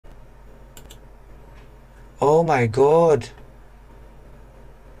Oh my god.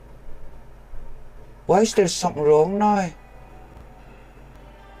 Why is there something wrong now?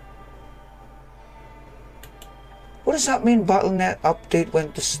 What does that mean, BattleNet update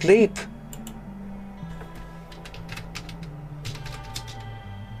went to sleep?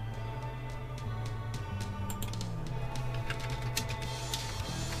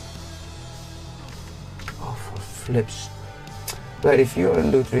 Oh, for flips. Right, if you're a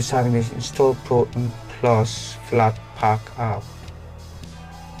lutris having this, install protonplus flatpak app.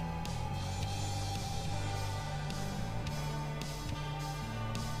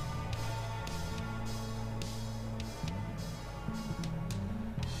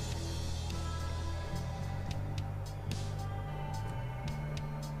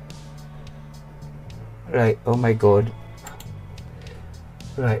 Right, oh my god.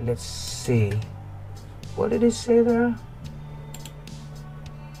 Right, let's see. What did it say there?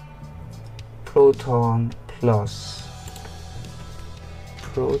 Proton plus.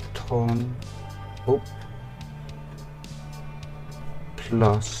 Proton. Oh.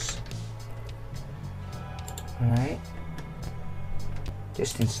 Plus. Right.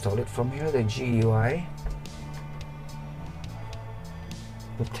 Just install it from here, the GUI.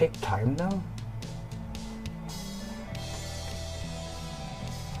 Will take time now.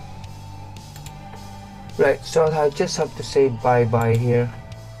 Right, so I just have to say bye-bye here,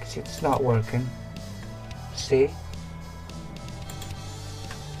 because it's not working. See?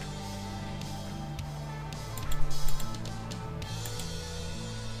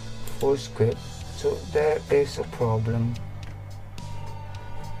 For script, so there is a problem.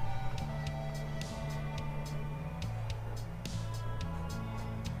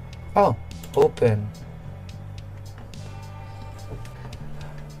 Oh, open.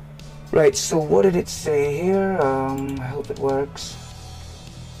 Right, so what did it say here? I hope it works.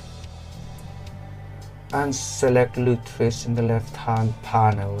 And select lutris in the left hand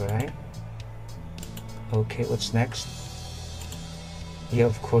panel, right? Okay, what's next? Yeah,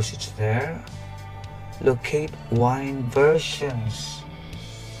 of course it's there. Locate wine versions.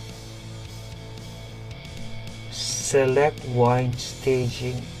 Select wine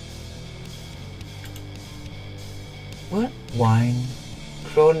staging. What? Wine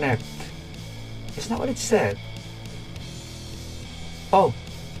connect. Isn't that what it said? Oh,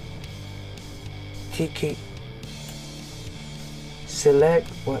 TK. Select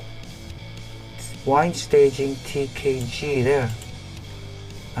what? Wine staging TKG there.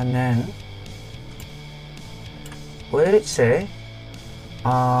 And then, what did it say?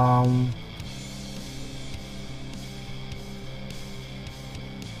 Download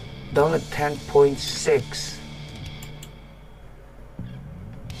 10.6.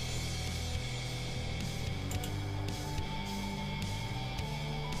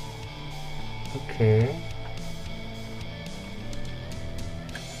 Okay.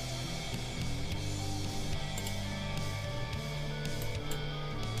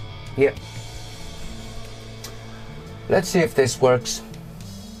 Yeah. Let's see if this works.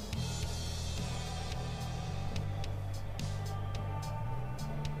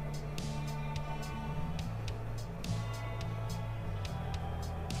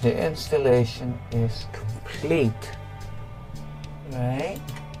 The installation is complete. Right.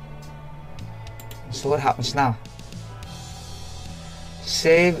 So what happens now?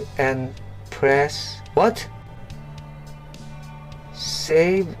 Save and press what?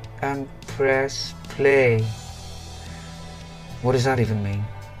 Save and press play. What does that even mean?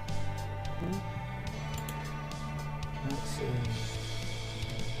 Let's see.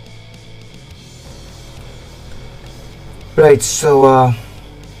 Right, so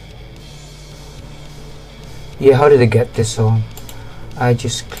yeah, how did I get this on? I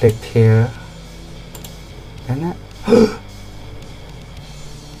just clicked here. And that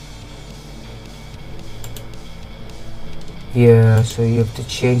yeah, so you have to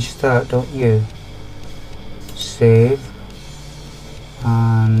change that, don't you? Save.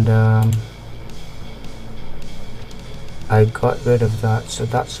 And I got rid of that, so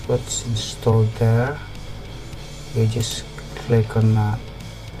that's what's installed there. You just click on that.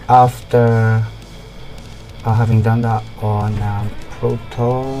 After having done that on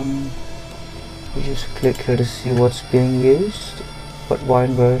Proton, you just click here to see what's being used, what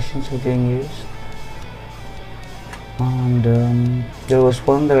wine versions are being used. And there was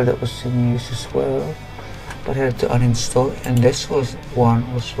one there that was being used as well, but I had to uninstall it, and this was one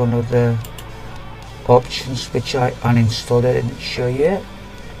of the options which I uninstalled. I didn't show yet,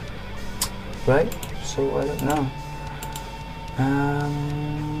 right? So I don't know.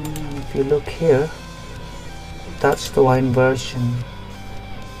 If you look here, that's the wine version.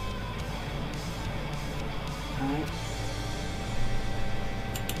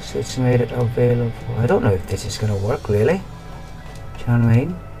 So it's made it available. I don't know if this is gonna work really. Do you know what I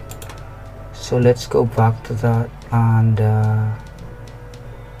mean? So let's go back to that and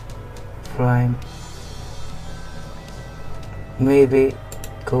prime. Maybe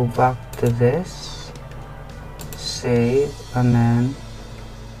go back to this, save, and then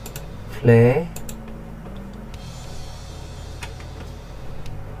play.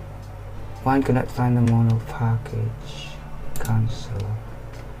 Why cannot find the mono package? Cancel.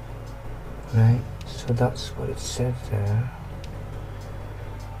 Right, so that's what it said there.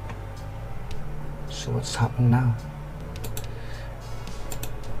 So what's happened now?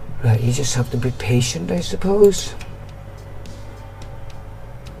 Right, you just have to be patient, I suppose.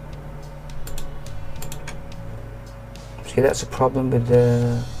 See, that's a problem with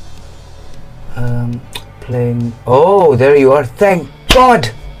the playing. Oh, there you are. Thank God.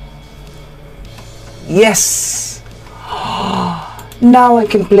 Yes. Now I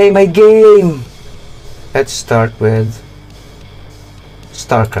can play my game. Let's start with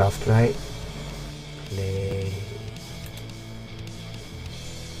Starcraft, right? Play.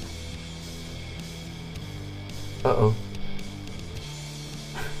 Uh-oh.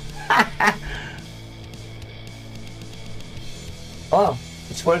 Oh,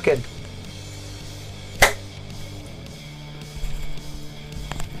 it's working.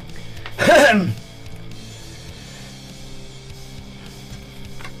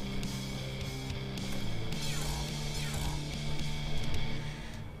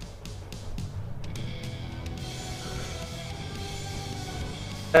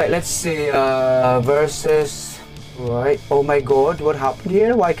 Right, let's see, versus, right, oh my god, what happened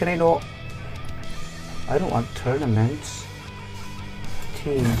here? Why can I not? I don't want tournaments.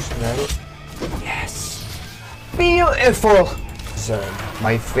 Teams, right? Yes! Beautiful! So,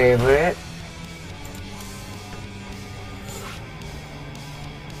 my favorite.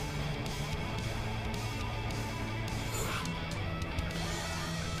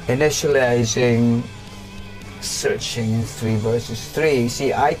 Initializing, searching 3 versus 3.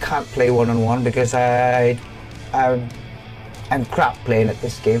 See, I can't play one-on-one because I'm crap playing at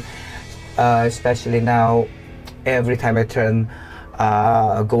this game. Especially now, every time I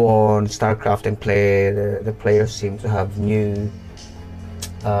go on Starcraft and play, the players seem to have new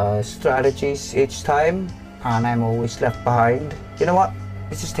strategies each time, and I'm always left behind. You know what?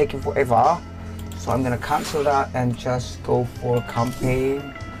 This is taking forever, so I'm gonna cancel that and just go for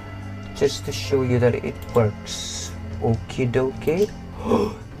campaign, just to show you that it works. Okie dokie.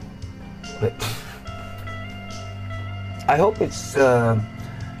 I hope it's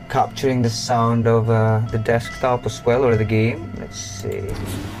capturing the sound of the desktop as well, or the game. Let's see.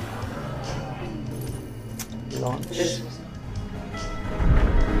 Launch.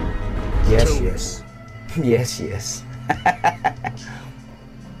 Yes, yes. Yes, yes.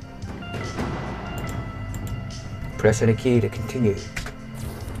 Press any key to continue.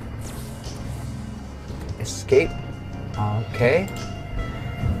 Escape. Okay.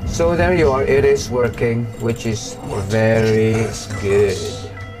 So there you are, it is working, which is very good.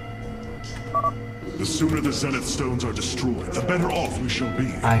 The sooner the Zenith stones are destroyed, the better off we shall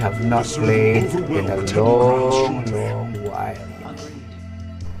be. I have not played in a long while.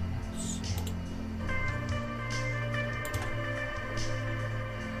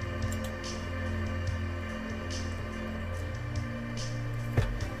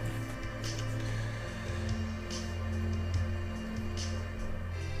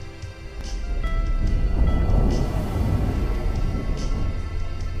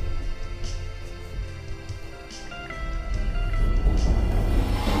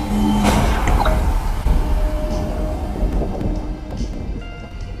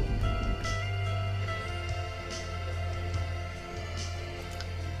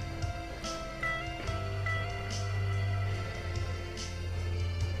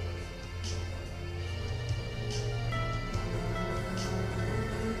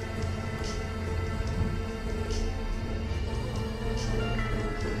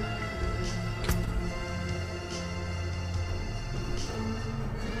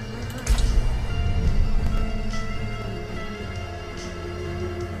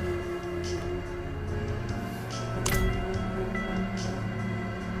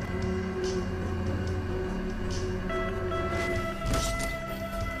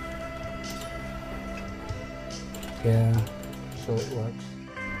 Yeah, so it works.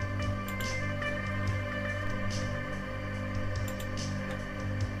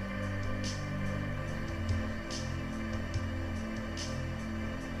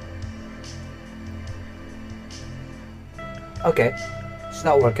 Okay, it's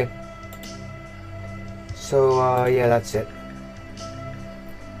not working. So yeah, that's it.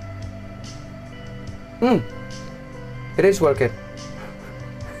 It is working.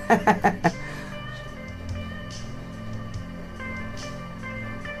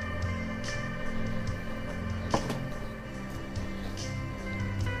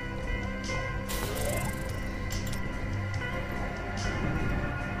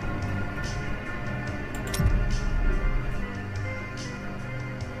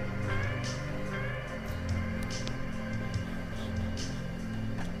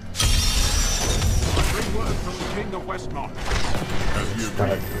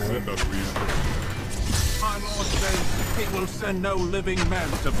 My lord says he will send no living man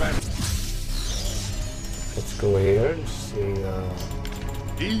to battle. Let's go here and see.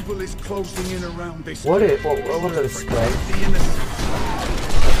 Evil is closing in around this. What are the display? The innocent.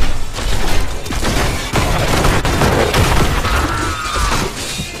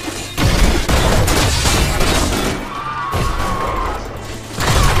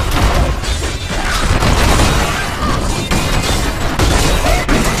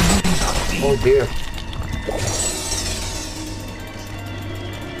 Oh dear.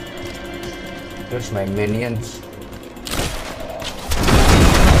 There's my minions.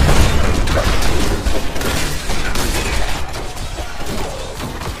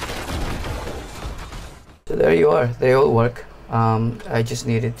 So there you are. They all work. I just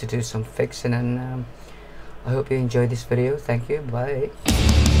needed to do some fixing, and I hope you enjoyed this video. Thank you. Bye.